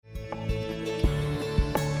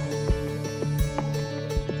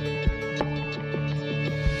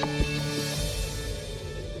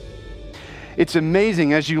It's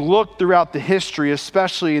amazing as you look throughout the history,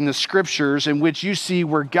 especially in the scriptures, in which you see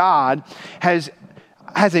where God has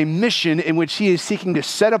a mission in which he is seeking to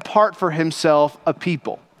set apart for himself a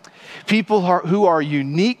people. People who are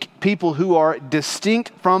unique, people who are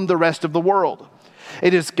distinct from the rest of the world.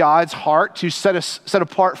 It is God's heart to set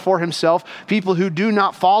apart for himself people who do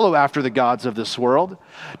not follow after the gods of this world,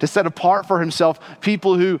 to set apart for himself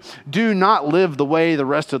people who do not live the way the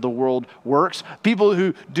rest of the world works, people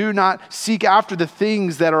who do not seek after the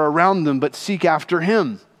things that are around them, but seek after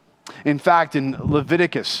him. In fact, in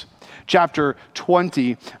Leviticus chapter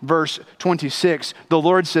 20, verse 26, the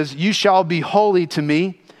Lord says, "You shall be holy to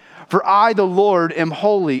me, for I, the Lord, am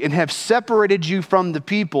holy and have separated you from the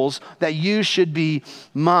peoples that you should be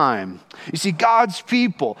mine." You see, God's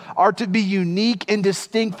people are to be unique and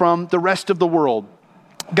distinct from the rest of the world.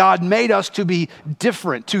 God made us to be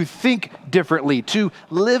different, to think differently, to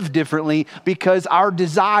live differently, because our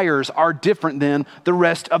desires are different than the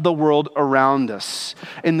rest of the world around us.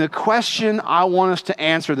 And the question I want us to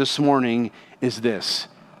answer this morning is this: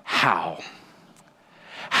 how?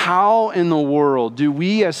 How in the world do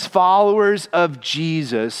we as followers of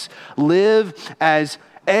Jesus live as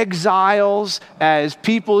exiles, as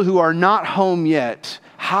people who are not home yet?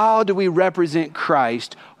 How do we represent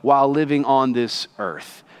Christ while living on this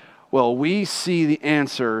earth? Well, we see the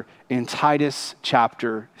answer in Titus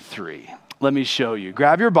chapter 3. Let me show you.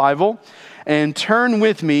 Grab your Bible and turn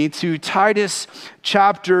with me to Titus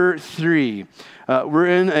chapter 3. We're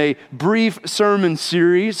in a brief sermon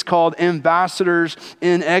series called Ambassadors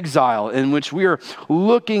in Exile, in which we are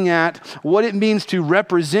looking at what it means to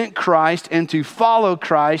represent Christ and to follow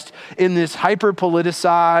Christ in this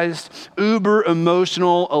hyper-politicized,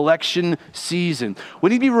 uber-emotional election season. We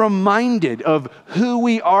need to be reminded of who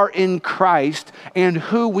we are in Christ and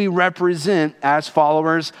who we represent as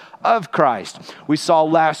followers of Christ. We saw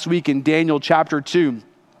last week in Daniel chapter 2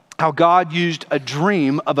 how God used a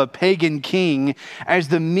dream of a pagan king as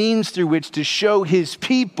the means through which to show his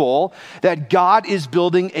people that God is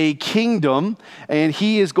building a kingdom, and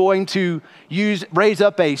he is going to raise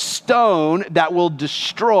up a stone that will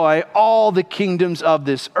destroy all the kingdoms of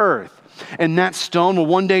this earth. And that stone will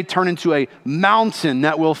one day turn into a mountain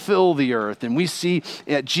that will fill the earth. And we see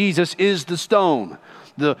that Jesus is the stone.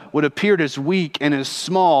 What appeared as weak and as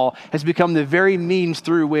small has become the very means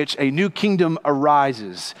through which a new kingdom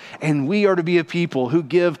arises. And we are to be a people who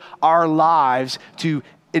give our lives to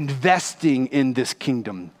investing in this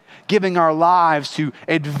kingdom, giving our lives to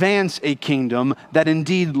advance a kingdom that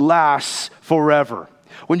indeed lasts forever.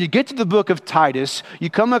 When you get to the book of Titus,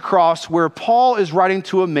 you come across where Paul is writing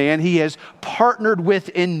to a man he has partnered with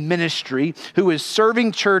in ministry who is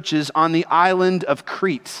serving churches on the island of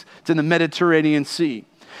Crete. It's in the Mediterranean Sea.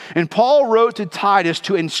 And Paul wrote to Titus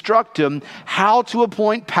to instruct him how to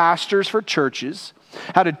appoint pastors for churches,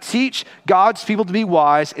 how to teach God's people to be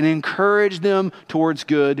wise and encourage them towards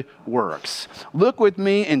good works. Look with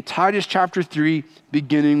me in Titus chapter 3,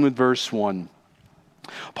 beginning with verse 1.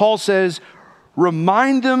 Paul says,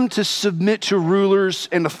 "Remind them to submit to rulers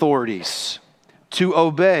and authorities, to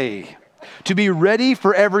obey, to be ready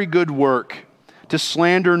for every good work, to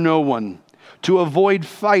slander no one, to avoid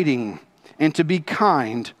fighting, and to be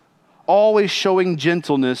kind, always showing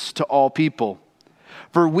gentleness to all people.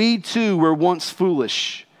 For we too were once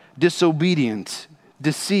foolish, disobedient,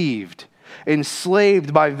 deceived,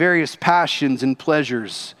 enslaved by various passions and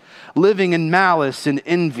pleasures, living in malice and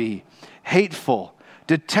envy, hateful,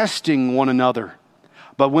 detesting one another.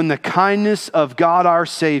 But when the kindness of God our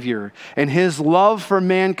Savior and his love for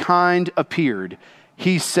mankind appeared,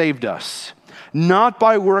 he saved us, not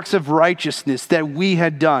by works of righteousness that we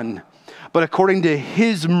had done, but according to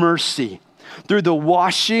his mercy, through the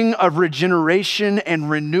washing of regeneration and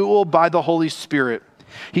renewal by the Holy Spirit.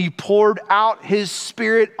 He poured out his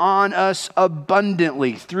Spirit on us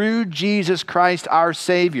abundantly through Jesus Christ our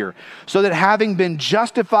Savior, so that having been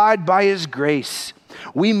justified by his grace,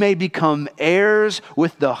 we may become heirs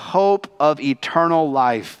with the hope of eternal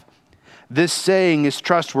life. This saying is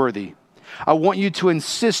trustworthy. I want you to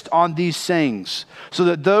insist on these sayings, so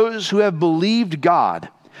that those who have believed God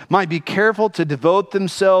might be careful to devote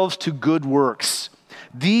themselves to good works.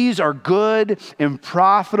 These are good and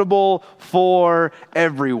profitable for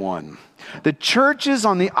everyone." The churches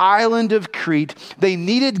on the island of Crete, they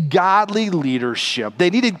needed godly leadership. They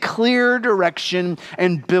needed clear direction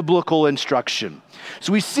and biblical instruction.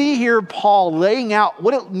 So we see here Paul laying out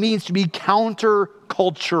what it means to be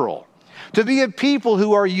countercultural, to be a people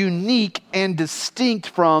who are unique and distinct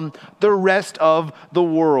from the rest of the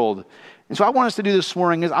world. And so I want us to do this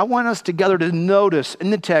morning is I want us together to notice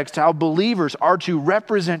in the text how believers are to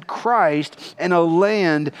represent Christ in a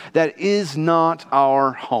land that is not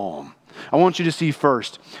our home. I want you to see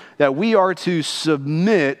first that we are to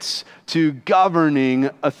submit to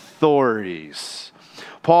governing authorities.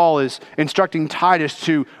 Paul is instructing Titus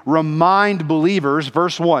to remind believers,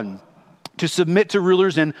 verse 1, to submit to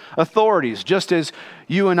rulers and authorities. Just as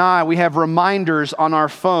you and I, we have reminders on our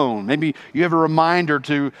phone. Maybe you have a reminder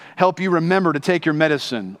to help you remember to take your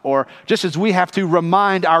medicine. Or just as we have to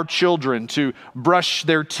remind our children to brush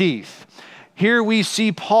their teeth. Here we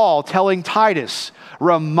see Paul telling Titus,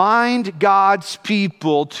 remind God's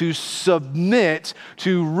people to submit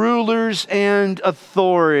to rulers and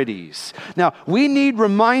authorities. Now, we need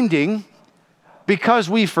reminding because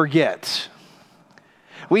we forget.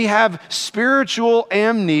 We have spiritual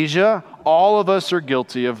amnesia. All of us are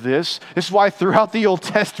guilty of this. This is why throughout the Old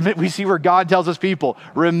Testament we see where God tells his people,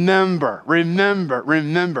 remember, remember,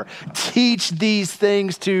 remember. Teach these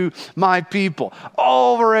things to my people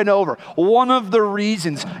over and over. One of the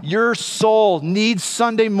reasons your soul needs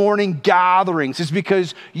Sunday morning gatherings is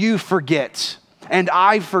because you forget and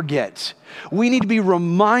I forget. We need to be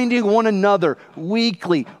reminding one another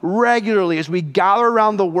weekly, regularly, as we gather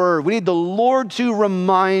around the Word. We need the Lord to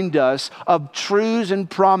remind us of truths and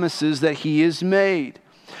promises that He has made.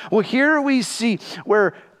 Well, here we see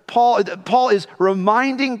where Paul is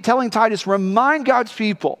telling Titus, remind God's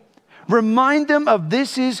people. Remind them of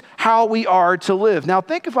this is how we are to live. Now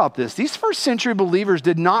think about this. These first century believers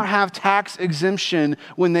did not have tax exemption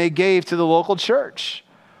when they gave to the local church.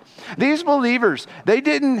 These believers, they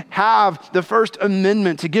didn't have the First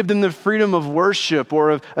Amendment to give them the freedom of worship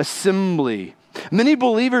or of assembly. Many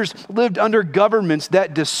believers lived under governments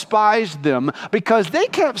that despised them because they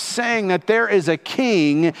kept saying that there is a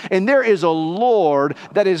king and there is a Lord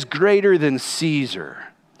that is greater than Caesar.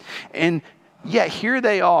 And yet here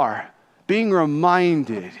they are being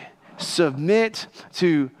reminded, submit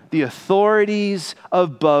to the authorities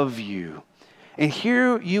above you. And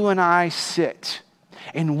here you and I sit.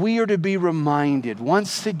 And we are to be reminded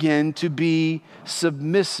once again to be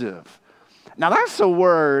submissive. Now that's a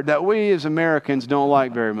word that we as Americans don't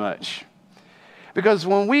like very much. Because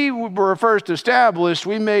when we were first established,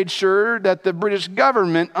 we made sure that the British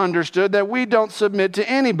government understood that we don't submit to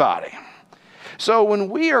anybody. So when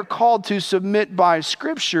we are called to submit by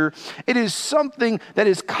Scripture, it is something that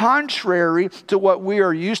is contrary to what we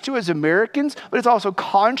are used to as Americans, but it's also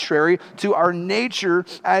contrary to our nature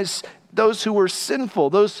as those who are sinful,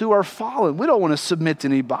 those who are fallen. We don't want to submit to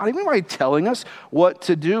anybody. Nobody telling us what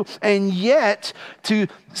to do. And yet, to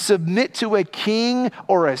submit to a king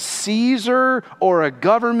or a Caesar or a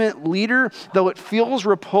government leader, though it feels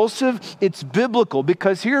repulsive, it's biblical.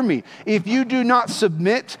 Because hear me, if you do not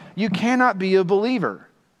submit, you cannot be a believer.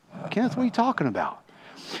 Kenneth, what are you talking about?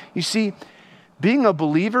 You see, being a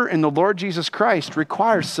believer in the Lord Jesus Christ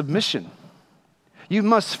requires submission. You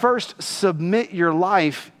must first submit your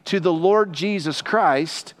life to the Lord Jesus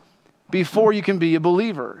Christ before you can be a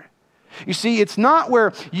believer. You see, it's not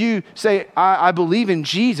where you say, I believe in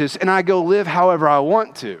Jesus and I go live however I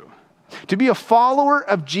want to. To be a follower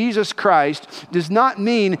of Jesus Christ does not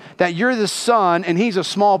mean that you're the sun and he's a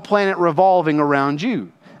small planet revolving around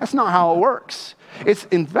you. That's not how it works. It's,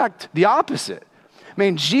 in fact, the opposite.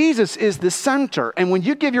 Jesus is the center. And when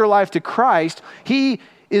you give your life to Christ, He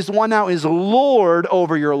is one now is Lord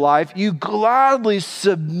over your life. You gladly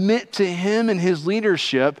submit to Him and His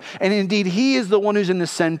leadership. And indeed, He is the one who's in the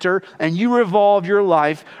center and you revolve your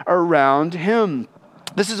life around Him.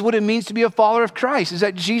 This is what it means to be a follower of Christ, is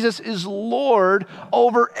that Jesus is Lord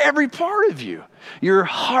over every part of you. Your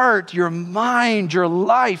heart, your mind, your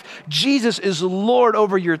life. Jesus is Lord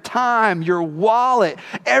over your time, your wallet,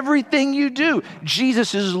 everything you do.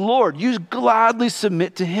 Jesus is Lord. You gladly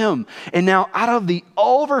submit to Him. And now out of the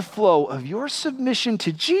overflow of your submission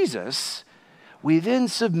to Jesus, we then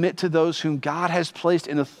submit to those whom God has placed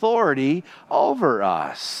in authority over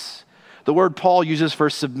us. The word Paul uses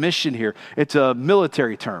for submission here, it's a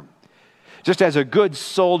military term. Just as a good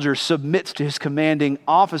soldier submits to his commanding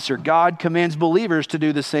officer, God commands believers to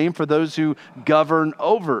do the same for those who govern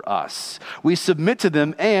over us. We submit to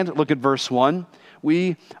them and, look at verse 1,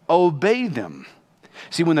 we obey them.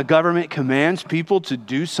 See, when the government commands people to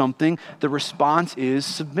do something, the response is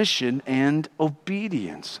submission and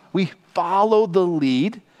obedience. We follow the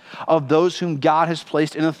lead of those whom God has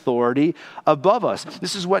placed in authority above us.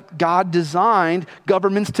 This is what God designed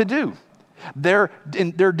governments to do. They're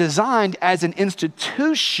designed as an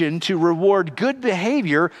institution to reward good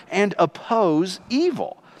behavior and oppose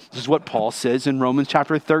evil. This is what Paul says in Romans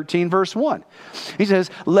chapter 13, verse 1. He says,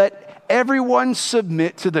 let everyone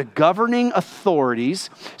submit to the governing authorities,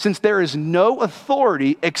 since there is no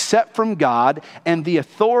authority except from God, and the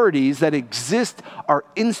authorities that exist are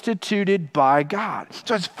instituted by God.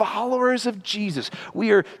 So as followers of Jesus,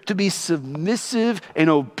 we are to be submissive and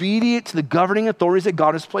obedient to the governing authorities that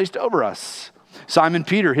God has placed over us. Simon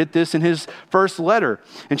Peter hit this in his first letter.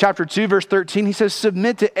 In chapter 2, verse 13, he says,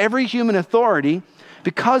 submit to every human authority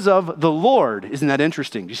because of the Lord. Isn't that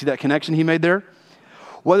interesting? Do you see that connection he made there?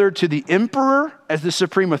 Whether to the emperor as the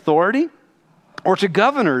supreme authority, or to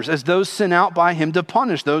governors as those sent out by him to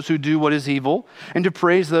punish those who do what is evil and to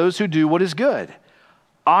praise those who do what is good.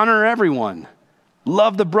 Honor everyone.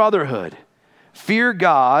 Love the brotherhood. Fear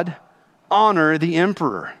God. Honor the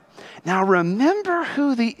emperor. Now remember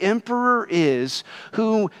who the emperor is,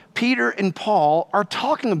 who Peter and Paul are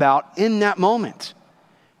talking about in that moment.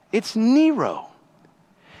 It's Nero.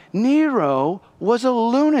 Nero was a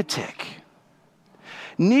lunatic.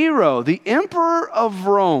 Nero, the emperor of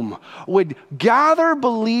Rome, would gather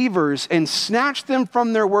believers and snatch them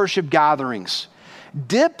from their worship gatherings,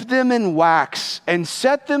 dip them in wax, and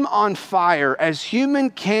set them on fire as human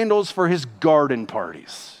candles for his garden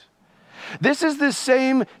parties. This is the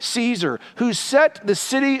same Caesar who set the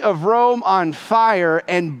city of Rome on fire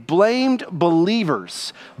and blamed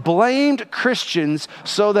believers, blamed Christians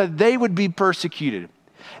so that they would be persecuted.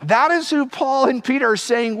 That is who Paul and Peter are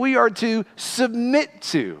saying we are to submit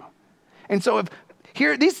to. And so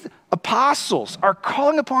these apostles are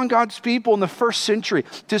calling upon God's people in the first century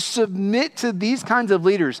to submit to these kinds of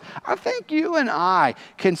leaders. I think you and I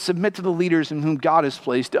can submit to the leaders in whom God has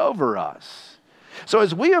placed over us. So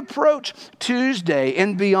as we approach Tuesday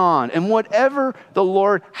and beyond, and whatever the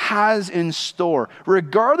Lord has in store,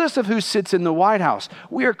 regardless of who sits in the White House,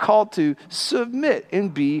 we are called to submit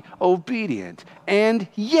and be obedient. And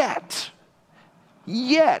yet,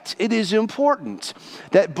 it is important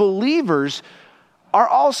that believers are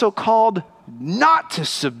also called not to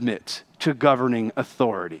submit to governing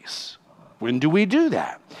authorities. When do we do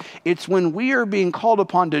that? It's when we are being called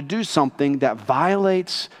upon to do something that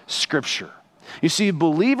violates Scripture. You see,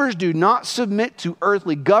 believers do not submit to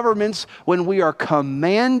earthly governments when we are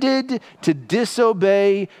commanded to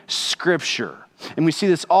disobey Scripture. And we see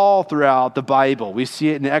this all throughout the Bible. We see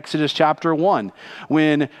it in Exodus chapter 1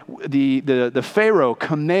 when the Pharaoh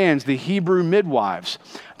commands the Hebrew midwives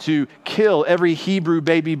to kill every Hebrew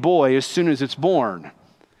baby boy as soon as it's born.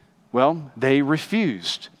 Well, they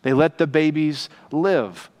refused. They let the babies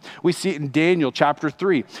live. We see it in Daniel chapter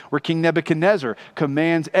 3, where King Nebuchadnezzar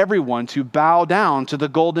commands everyone to bow down to the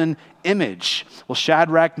golden image. Well,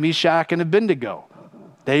 Shadrach, Meshach, and Abednego,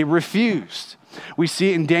 they refused. We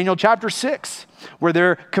see it in Daniel chapter 6, where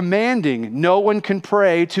they're commanding no one can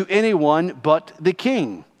pray to anyone but the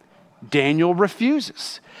king. Daniel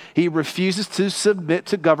refuses. He refuses to submit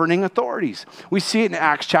to governing authorities. We see it in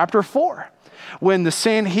Acts chapter 4. When the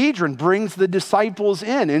Sanhedrin brings the disciples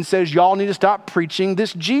in and says, y'all need to stop preaching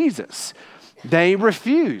this Jesus. They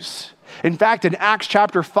refuse. In fact, in Acts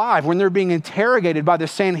chapter 5, when they're being interrogated by the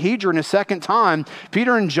Sanhedrin a second time,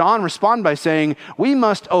 Peter and John respond by saying, we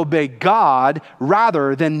must obey God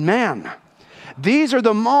rather than man. These are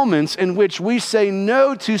the moments in which we say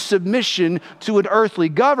no to submission to an earthly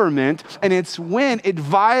government, and it's when it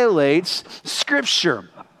violates Scripture.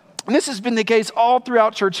 And this has been the case all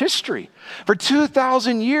throughout church history. For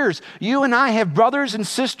 2,000 years, you and I have brothers and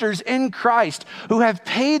sisters in Christ who have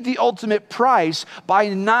paid the ultimate price by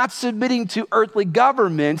not submitting to earthly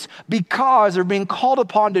governments because they're being called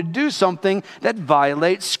upon to do something that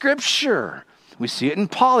violates Scripture. We see it in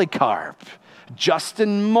Polycarp,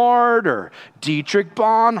 Justin Martyr, Dietrich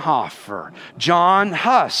Bonhoeffer, John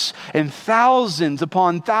Huss, and thousands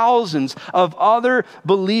upon thousands of other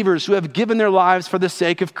believers who have given their lives for the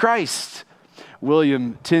sake of Christ.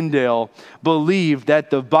 William Tyndale believed that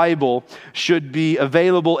the Bible should be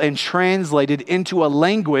available and translated into a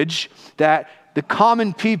language that the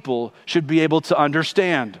common people should be able to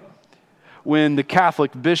understand. When the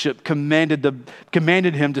Catholic bishop commanded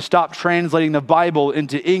him to stop translating the Bible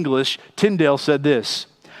into English, Tyndale said this: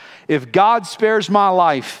 if God spares my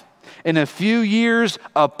life, in a few years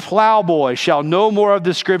a plowboy shall know more of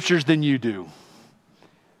the Scriptures than you do.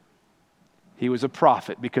 He was a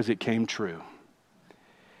prophet because it came true.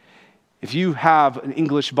 If you have an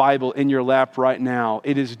English Bible in your lap right now,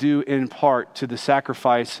 it is due in part to the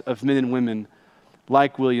sacrifice of men and women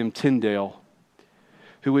like William Tyndale,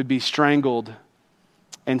 who would be strangled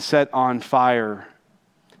and set on fire,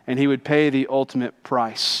 and he would pay the ultimate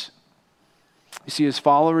price. You see, as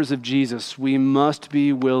followers of Jesus, we must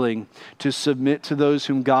be willing to submit to those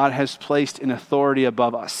whom God has placed in authority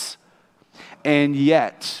above us. And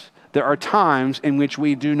yet, there are times in which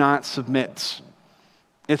we do not submit.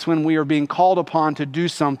 It's when we are being called upon to do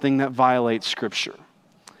something that violates Scripture.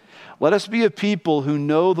 Let us be a people who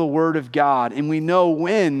know the Word of God, and we know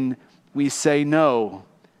when we say no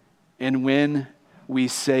and when we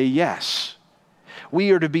say yes.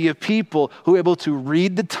 We are to be a people who are able to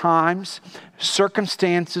read the times,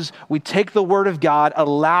 circumstances. We take the Word of God,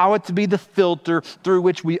 allow it to be the filter through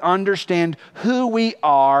which we understand who we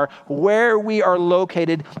are, where we are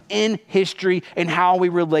located in history, and how we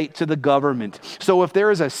relate to the government. So if there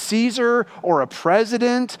is a Caesar or a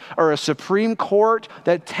president or a Supreme Court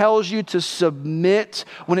that tells you to submit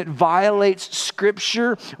when it violates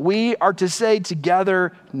Scripture, we are to say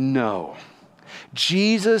together, no.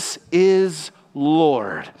 Jesus is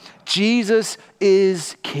Lord. Jesus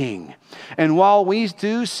is King. And while we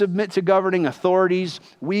do submit to governing authorities,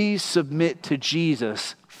 we submit to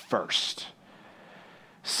Jesus first.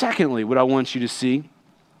 Secondly, what I want you to see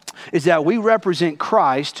is that we represent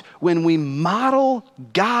Christ when we model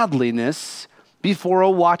godliness before a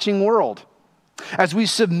watching world. As we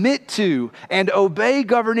submit to and obey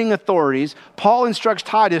governing authorities, Paul instructs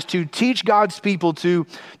Titus to teach God's people to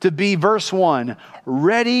be, verse 1,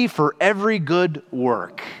 ready for every good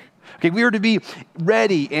work. Okay, we are to be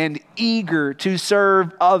ready and eager to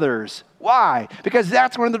serve others. Why? Because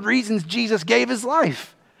that's one of the reasons Jesus gave his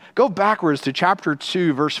life. Go backwards to chapter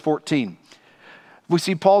 2, verse 14. We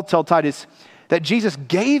see Paul tell Titus that Jesus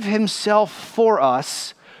gave himself for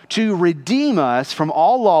us to redeem us from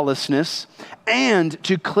all lawlessness and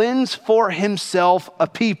to cleanse for himself a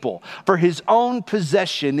people for his own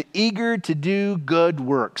possession, eager to do good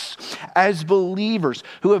works. As believers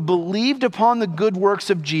who have believed upon the good works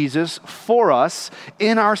of Jesus for us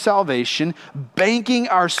in our salvation, banking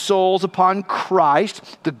our souls upon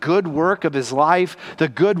Christ, the good work of his life, the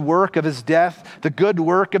good work of his death, the good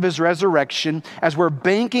work of his resurrection, as we're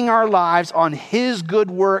banking our lives on his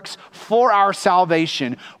good works for our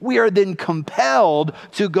salvation, we are then compelled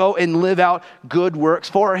to go and live out good works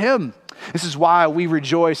for him. This is why we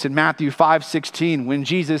rejoice in Matthew 5:16 when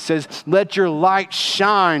Jesus says, "Let your light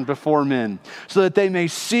shine before men so that they may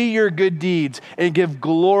see your good deeds and give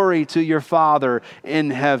glory to your Father in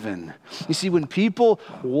heaven." You see, when people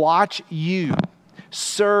watch you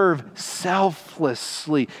serve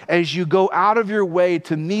selflessly as you go out of your way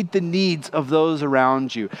to meet the needs of those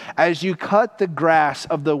around you, as you cut the grass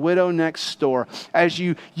of the widow next door, as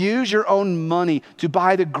you use your own money to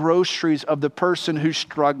buy the groceries of the person who's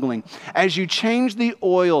struggling, as you change the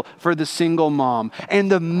oil for the single mom, and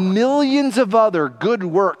the millions of other good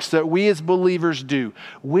works that we as believers do,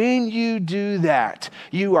 when you do that,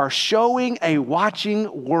 you are showing a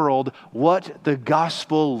watching world what the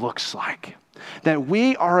gospel looks like. That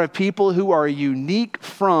we are a people who are unique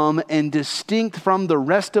from and distinct from the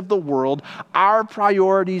rest of the world. Our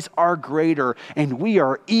priorities are greater, and we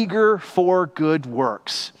are eager for good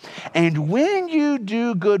works. And when you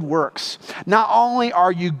do good works, not only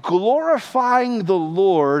are you glorifying the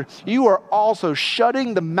Lord, you are also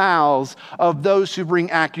shutting the mouths of those who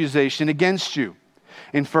bring accusation against you.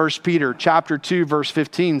 In 1 Peter chapter 2, verse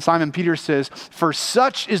 15, Simon Peter says, "For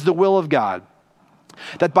such is the will of God,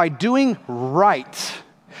 that by doing right,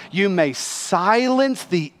 you may silence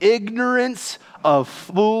the ignorance of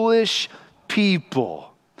foolish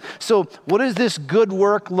people." So what does this good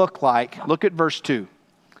work look like? Look at verse 2.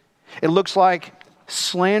 It looks like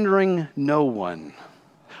slandering no one,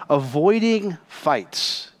 avoiding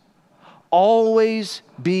fights, always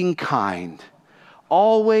being kind,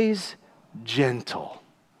 always gentle.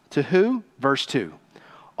 To who? Verse 2.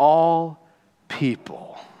 All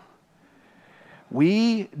people.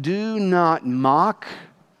 We do not mock,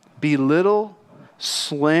 belittle,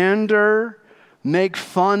 slander, make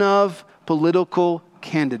fun of political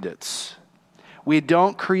candidates. We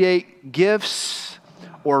don't create gifs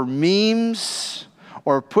or memes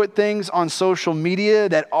or put things on social media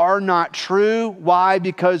that are not true. Why?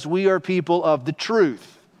 Because we are people of the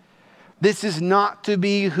truth. This is not to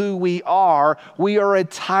be who we are. We are a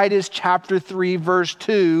Titus chapter 3, verse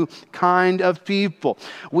 2 kind of people.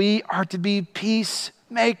 We are to be peacemakers.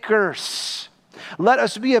 Let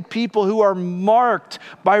us be a people who are marked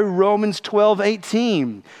by Romans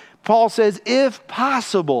 12:18. Paul says, if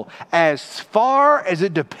possible, as far as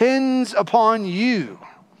it depends upon you,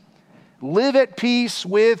 live at peace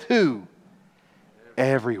with who?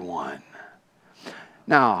 Everyone.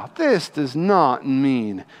 Now, this does not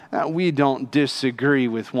mean that we don't disagree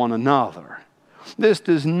with one another. This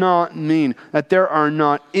does not mean that there are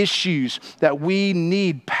not issues that we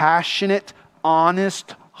need passionate,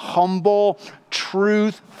 honest, humble,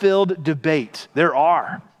 truth-filled debate. There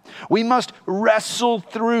are. We must wrestle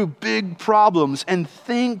through big problems and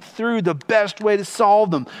think through the best way to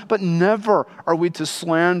solve them. But never are we to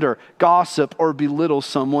slander, gossip, or belittle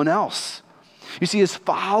someone else. You see, as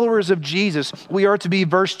followers of Jesus, we are to be,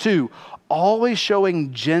 verse 2, always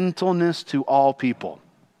showing gentleness to all people.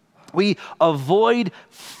 We avoid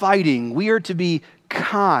fighting. We are to be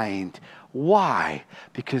kind. Why?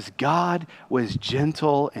 Because God was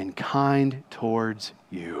gentle and kind towards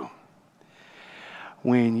you.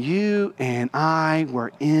 When you and I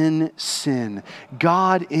were in sin,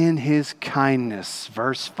 God in his kindness,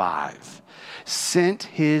 verse 5, sent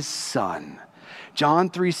his Son. John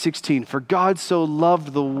 3:16, for God so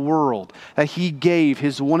loved the world that he gave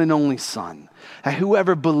his one and only Son, that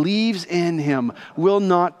whoever believes in him will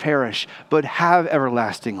not perish, but have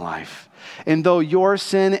everlasting life. And though your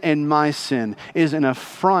sin and my sin is an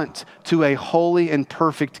affront to a holy and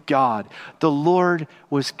perfect God, the Lord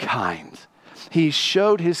was kind. He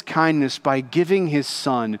showed his kindness by giving his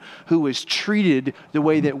Son, who was treated the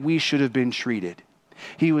way that we should have been treated.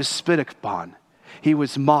 He was spit upon. He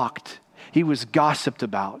was mocked. He was gossiped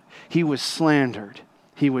about. He was slandered.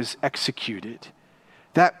 He was executed.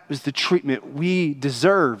 That was the treatment we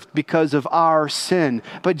deserved because of our sin.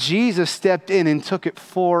 But Jesus stepped in and took it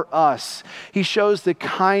for us. He shows the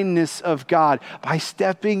kindness of God by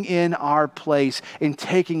stepping in our place and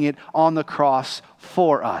taking it on the cross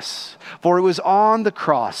for us. For it was on the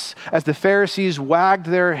cross, as the Pharisees wagged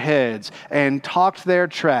their heads and talked their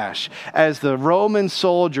trash, as the Roman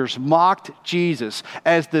soldiers mocked Jesus,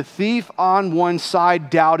 as the thief on one side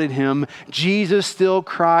doubted him, Jesus still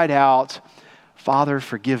cried out, Father,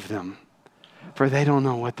 forgive them, for they don't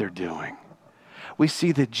know what they're doing. We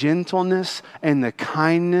see the gentleness and the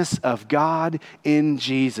kindness of God in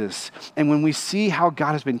Jesus. And when we see how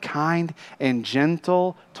God has been kind and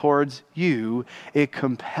gentle towards you, it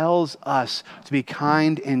compels us to be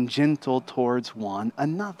kind and gentle towards one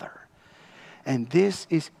another. And this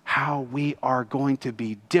is how we are going to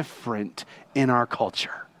be different in our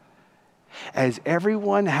culture. As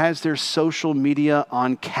everyone has their social media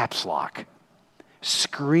on caps lock,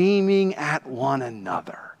 screaming at one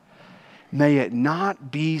another, may it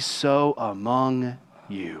not be so among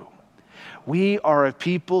you. We are a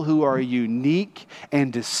people who are unique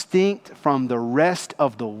and distinct from the rest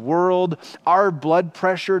of the world. Our blood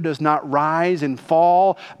pressure does not rise and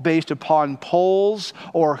fall based upon polls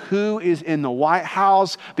or who is in the White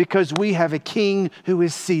House, because we have a king who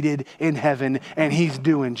is seated in heaven and he's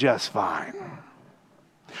doing just fine.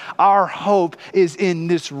 Our hope is in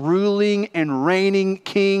this ruling and reigning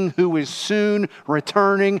king who is soon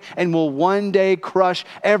returning and will one day crush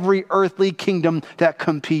every earthly kingdom that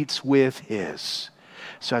competes with his.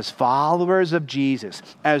 So as followers of Jesus,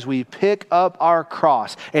 as we pick up our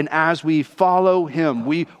cross and as we follow him,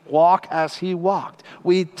 we walk as he walked.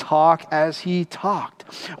 We talk as he talked.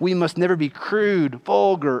 We must never be crude,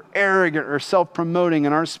 vulgar, arrogant, or self-promoting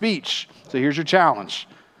in our speech. So here's your challenge.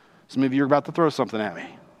 Some of you are about to throw something at me.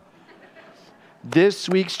 This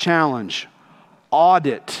week's challenge: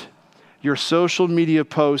 audit your social media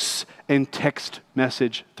posts and text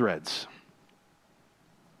message threads.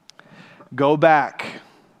 Go back,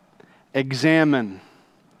 examine,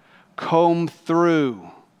 comb through.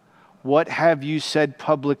 What have you said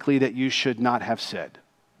publicly that you should not have said?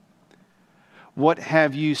 What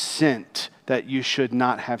have you sent that you should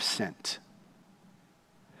not have sent?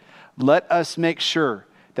 Let us make sure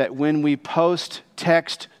that when we post,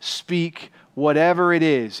 text, speak, whatever it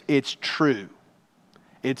is, it's true,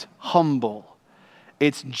 it's humble,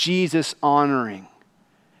 it's Jesus honoring,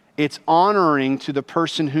 it's honoring to the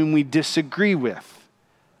person whom we disagree with.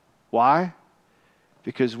 Why?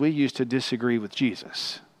 Because we used to disagree with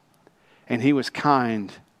Jesus, and he was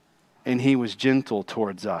kind and he was gentle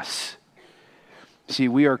towards us. See,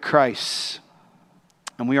 we are Christ's,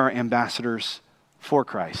 and we are ambassadors for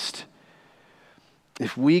Christ.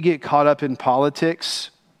 If we get caught up in politics,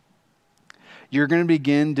 you're going to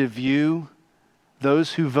begin to view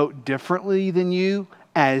those who vote differently than you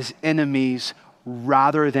as enemies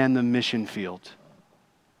rather than the mission field.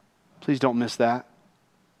 Please don't miss that.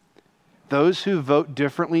 Those who vote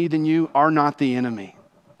differently than you are not the enemy.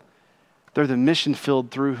 They're the mission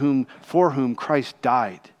field for whom Christ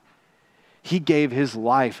died. He gave his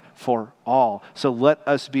life for all. So let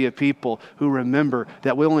us be a people who remember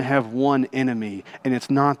that we only have one enemy, and it's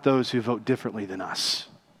not those who vote differently than us.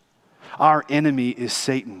 Our enemy is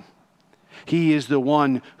Satan. He is the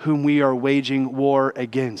one whom we are waging war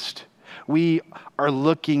against. We are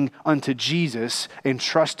looking unto Jesus and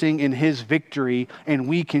trusting in his victory, and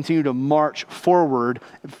we continue to march forward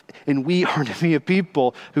And we are to be a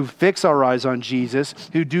people who fix our eyes on Jesus,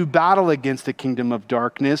 who do battle against the kingdom of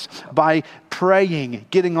darkness by praying,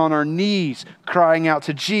 getting on our knees, crying out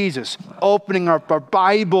to Jesus, opening up our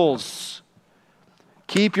Bibles.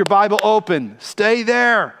 Keep your Bible open. Stay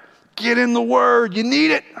there. Get in the Word. You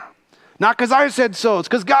need it. Not because I said so. It's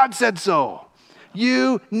because God said so.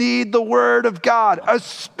 You need the Word of God,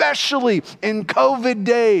 especially in COVID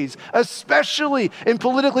days, especially in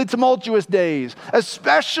politically tumultuous days,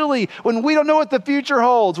 especially when we don't know what the future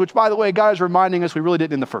holds, which, by the way, God is reminding us we really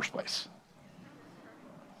didn't in the first place.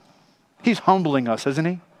 He's humbling us, isn't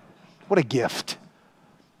he? What a gift.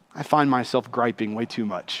 I find myself griping way too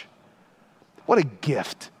much. What a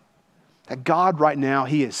gift that God right now,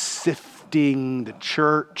 he is sifting the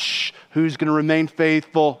church. Who's going to remain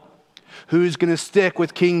faithful? Who's going to stick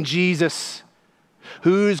with King Jesus?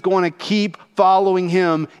 Who's going to keep following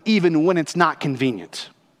him even when it's not convenient?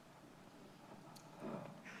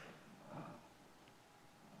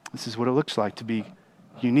 This is what it looks like to be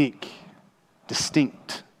unique,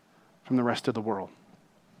 distinct from the rest of the world.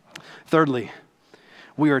 Thirdly,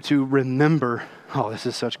 we are to remember, oh, this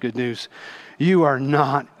is such good news. You are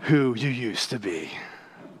not who you used to be.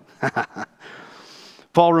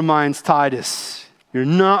 Paul reminds Titus, you're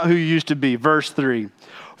not who you used to be. Verse 3,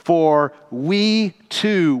 for we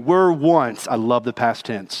too were once, I love the past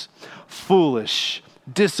tense, foolish,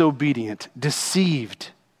 disobedient, deceived,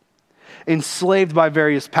 enslaved by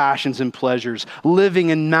various passions and pleasures,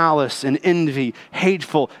 living in malice and envy,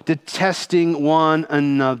 hateful, detesting one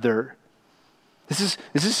another. This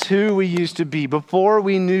is who we used to be. Before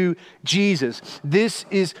we knew Jesus, this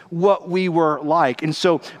is what we were like. And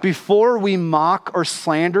so before we mock or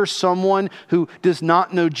slander someone who does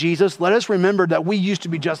not know Jesus, let us remember that we used to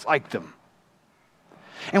be just like them.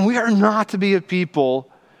 And we are not to be a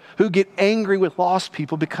people who get angry with lost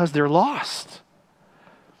people because they're lost.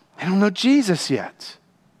 They don't know Jesus yet.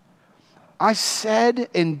 I said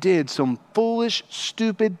and did some foolish,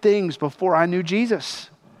 stupid things before I knew Jesus.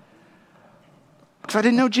 Because I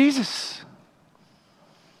didn't know Jesus.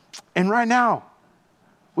 And right now,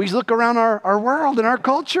 we look around our world and our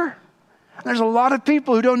culture, and there's a lot of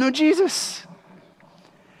people who don't know Jesus.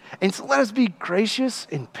 And so let us be gracious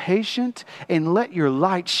and patient and let your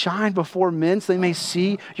light shine before men so they may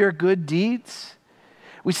see your good deeds.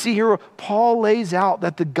 We see here Paul lays out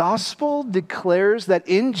that the gospel declares that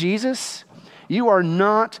in Jesus, you are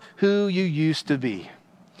not who you used to be.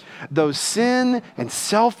 Though sin and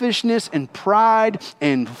selfishness and pride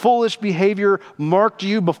and foolish behavior marked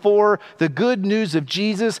you before, the good news of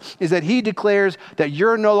Jesus is that he declares that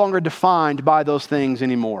you're no longer defined by those things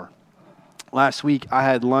anymore. Last week, I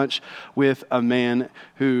had lunch with a man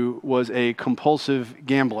who was a compulsive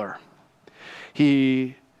gambler.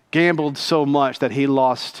 He gambled so much that he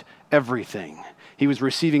lost everything. He was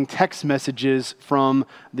receiving text messages from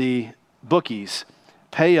the bookies,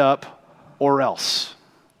 pay up or else.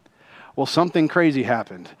 Well, something crazy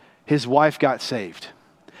happened. His wife got saved.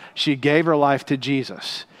 She gave her life to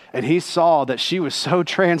Jesus. And he saw that she was so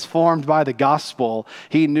transformed by the gospel,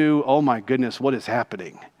 he knew, oh my goodness, what is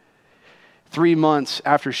happening? 3 months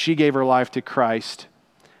after she gave her life to Christ,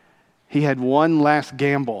 he had one last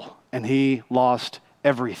gamble and he lost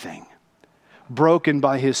everything. Broken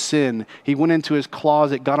by his sin, he went into his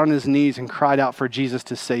closet, got on his knees and cried out for Jesus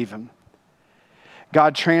to save him.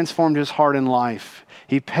 God transformed his heart and life.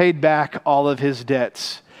 He paid back all of his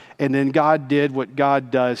debts. And then God did what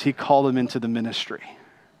God does. He called him into the ministry.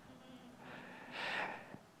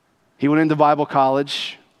 He went into Bible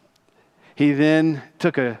college. He then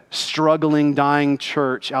took a struggling, dying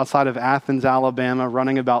church outside of Athens, Alabama,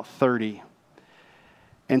 running about 30.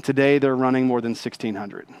 And today they're running more than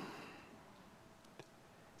 1,600.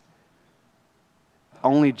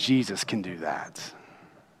 Only Jesus can do that.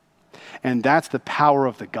 And that's the power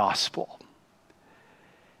of the gospel.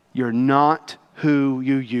 You're not who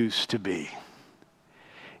you used to be.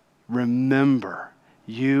 Remember,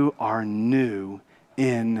 you are new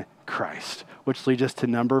in Christ. Which leads us to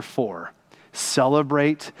number 4.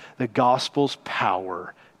 Celebrate the gospel's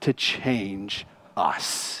power to change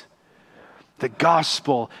us. The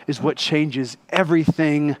gospel is what changes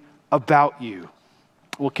everything about you.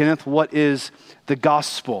 Well, Kenneth, what is the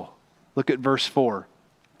gospel? Look at verse 4.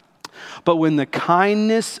 But when the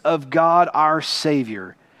kindness of God our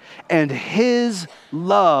Savior and his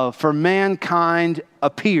love for mankind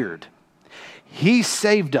appeared, he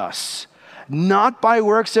saved us, not by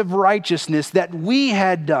works of righteousness that we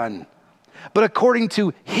had done, but according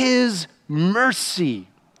to his mercy,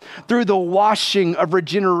 through the washing of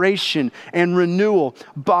regeneration and renewal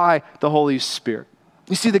by the Holy Spirit.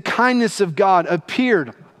 You see, the kindness of God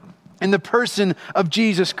appeared in the person of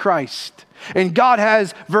Jesus Christ. And God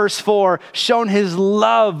has, verse 4, shown his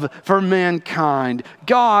love for mankind.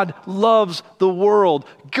 God loves the world.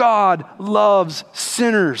 God loves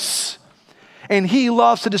sinners. And he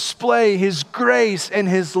loves to display his grace and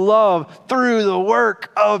his love through the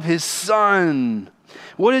work of his Son.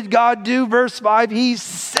 What did God do? Verse 5, he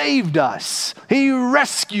saved us. He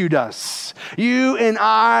rescued us. You and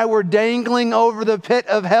I were dangling over the pit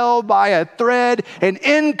of hell by a thread, and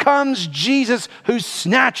in comes Jesus who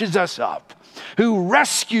snatches us up, who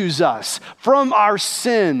rescues us from our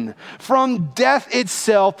sin, from death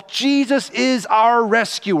itself. Jesus is our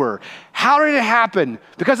rescuer. How did it happen?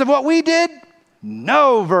 Because of what we did?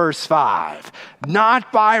 No, verse 5,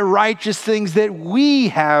 not by righteous things that we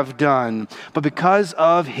have done, but because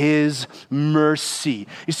of his mercy.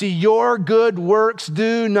 You see, your good works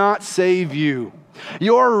do not save you.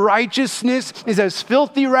 Your righteousness is as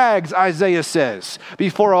filthy rags, Isaiah says,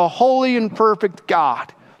 before a holy and perfect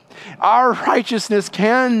God. Our righteousness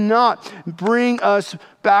cannot bring us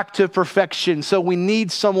back to perfection, so we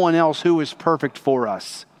need someone else who is perfect for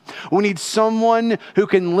us. We need someone who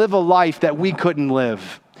can live a life that we couldn't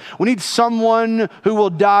live. We need someone who will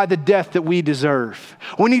die the death that we deserve.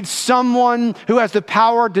 We need someone who has the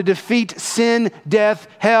power to defeat sin, death,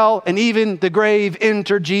 hell, and even the grave.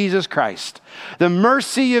 Enter Jesus Christ. The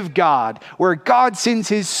mercy of God, where God sends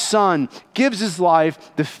his Son, gives his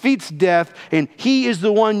life, defeats death, and he is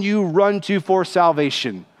the one you run to for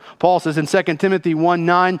salvation. Paul says in 2 Timothy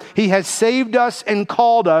 1:9, he has saved us and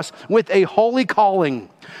called us with a holy calling,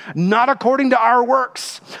 not according to our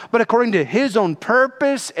works, but according to his own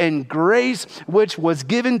purpose and grace, which was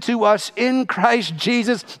given to us in Christ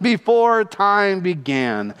Jesus before time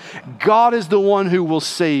began. God is the one who will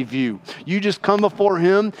save you. You just come before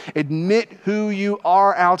him, admit who you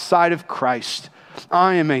are outside of Christ.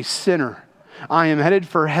 I am a sinner. I am headed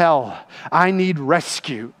for hell. I need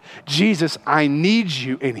rescue. Jesus, I need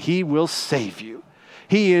you, and he will save you.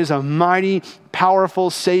 He is a mighty,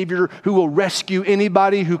 powerful Savior who will rescue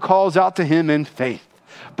anybody who calls out to him in faith.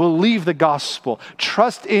 Believe the gospel.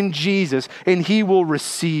 Trust in Jesus, and he will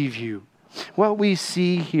receive you. What we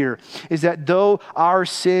see here is that though our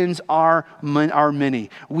sins are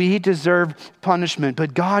many, we deserve punishment,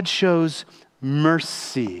 but God shows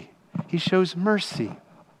mercy. He shows mercy.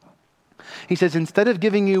 He says, instead of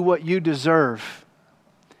giving you what you deserve,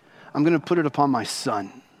 I'm going to put it upon my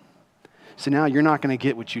Son. So now you're not going to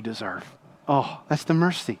get what you deserve. Oh, that's the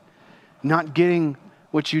mercy. Not getting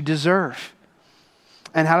what you deserve.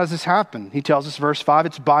 And how does this happen? He tells us, verse 5,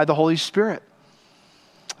 it's by the Holy Spirit.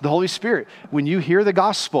 The Holy Spirit. When you hear the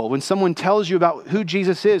gospel, when someone tells you about who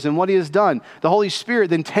Jesus is and what he has done, the Holy Spirit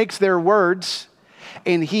then takes their words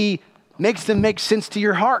and he makes them make sense to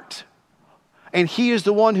your heart. And he is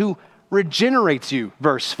the one who regenerates you,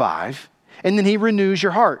 verse 5, and then he renews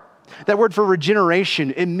your heart. That word for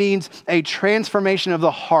regeneration, it means a transformation of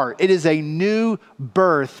the heart. It is a new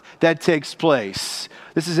birth that takes place.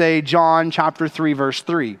 This is a John chapter 3, verse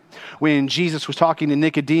 3. When Jesus was talking to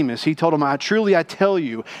Nicodemus, he told him, I tell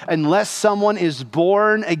you, unless someone is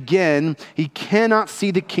born again, he cannot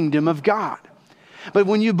see the kingdom of God. But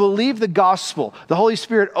when you believe the gospel, the Holy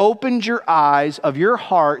Spirit opens your eyes of your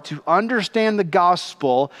heart to understand the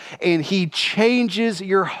gospel, and he changes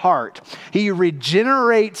your heart. He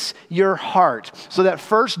regenerates your heart. So that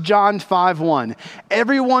 1 John 5:1,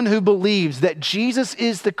 everyone who believes that Jesus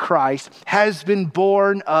is the Christ has been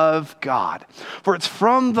born of God. For it's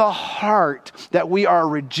from the heart that we are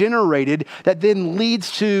regenerated that then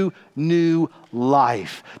leads to new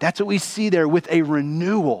life. That's what we see there with a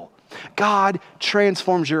renewal. God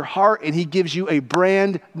transforms your heart and he gives you a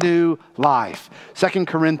brand new life. 2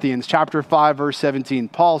 Corinthians chapter 5, verse 17,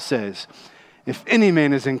 Paul says, if any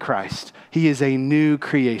man is in Christ, he is a new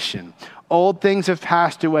creation. Old things have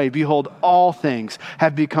passed away. Behold, all things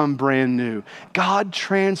have become brand new. God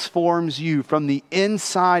transforms you from the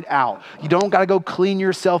inside out. You don't got to go clean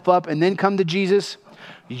yourself up and then come to Jesus.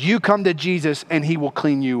 You come to Jesus and he will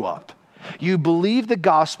clean you up. You believe the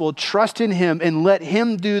gospel, trust in him, and let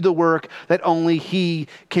him do the work that only he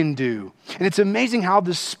can do. And it's amazing how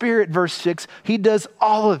the Spirit, verse 6, he does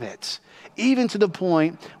all of it, even to the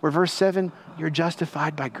point where verse 7, you're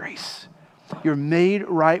justified by grace. You're made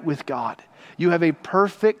right with God. You have a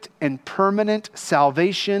perfect and permanent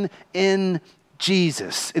salvation in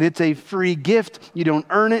Jesus. And it's a free gift. You don't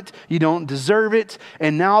earn it. You don't deserve it.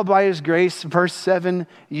 And now by his grace, verse 7,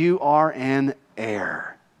 you are an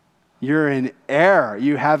heir. You're an heir.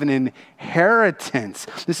 You have an inheritance.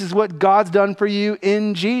 This is what God's done for you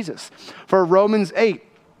in Jesus. For Romans 8,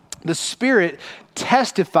 The Spirit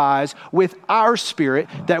testifies with our spirit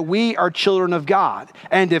that we are children of God.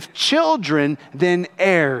 And if children, then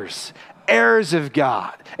heirs, heirs of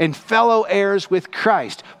God, and fellow heirs with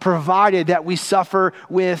Christ, provided that we suffer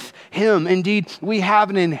with him. Indeed, we have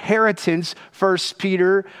an inheritance, 1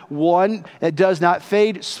 Peter 1, that does not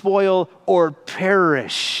fade, spoil, or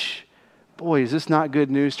perish. Boy, is this not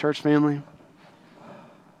good news, church family?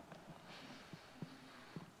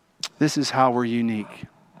 This is how we're unique.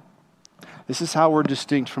 This is how we're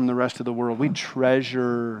distinct from the rest of the world. We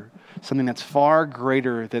treasure something that's far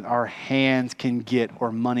greater than our hands can get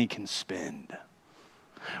or money can spend.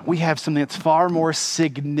 We have something that's far more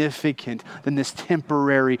significant than this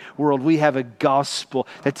temporary world. We have a gospel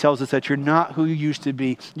that tells us that you're not who you used to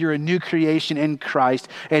be. You're a new creation in Christ,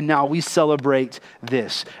 and now we celebrate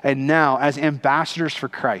this. And now, as ambassadors for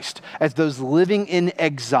Christ, as those living in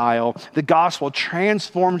exile, the gospel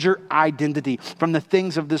transforms your identity from the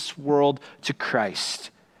things of this world to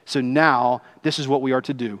Christ. So now, this is what we are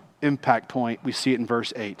to do. Impact point, we see it in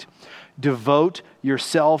verse 8. Devote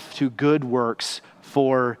yourself to good works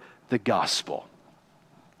for the gospel.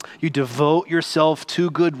 You devote yourself to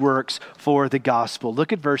good works for the gospel.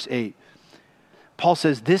 Look at verse 8. Paul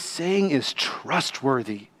says, this saying is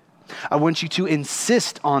trustworthy. I want you to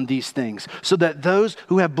insist on these things so that those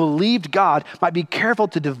who have believed God might be careful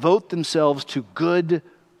to devote themselves to good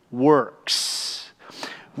works.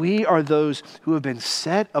 We are those who have been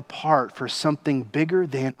set apart for something bigger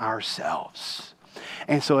than ourselves.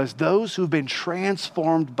 And so as those who've been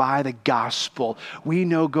transformed by the gospel, we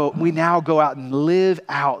now go out and live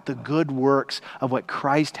out the good works of what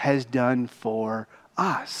Christ has done for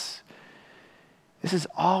us. This has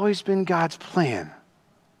always been God's plan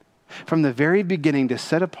from the very beginning, to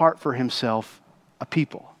set apart for himself a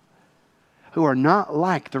people who are not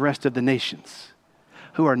like the rest of the nations,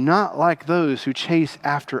 who are not like those who chase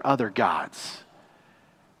after other gods.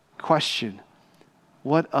 Question: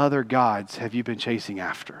 what other gods have you been chasing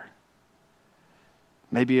after?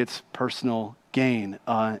 Maybe it's personal gain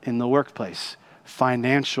in the workplace,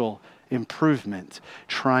 financial improvement,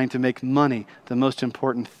 trying to make money the most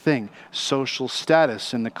important thing, social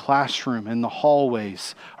status in the classroom, in the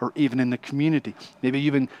hallways, or even in the community. Maybe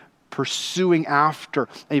you've been pursuing after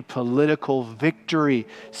a political victory,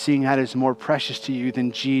 seeing that as more precious to you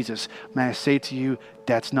than Jesus. May I say to you,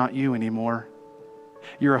 that's not you anymore.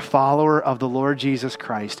 You're a follower of the Lord Jesus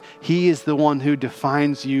Christ. He is the one who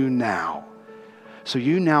defines you now. So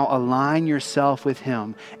you now align yourself with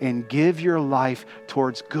him and give your life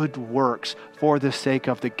towards good works for the sake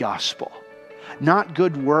of the gospel. Not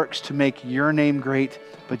good works to make your name great,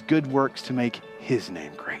 but good works to make his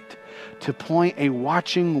name great. To point a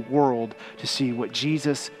watching world to see what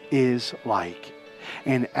Jesus is like.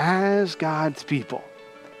 And as God's people,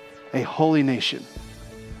 a holy nation,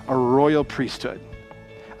 a royal priesthood,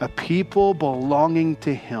 a people belonging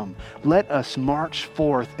to him, let us march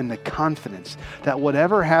forth in the confidence that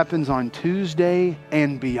whatever happens on Tuesday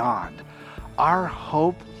and beyond, our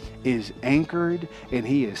hope is anchored and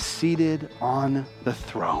he is seated on the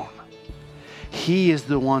throne. He is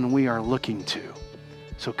the one we are looking to.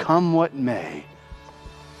 So come what may,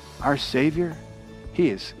 our Savior, he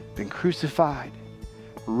has been crucified,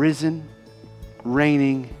 risen,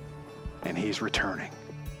 reigning, and he's returning.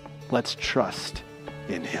 Let's trust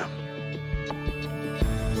in him.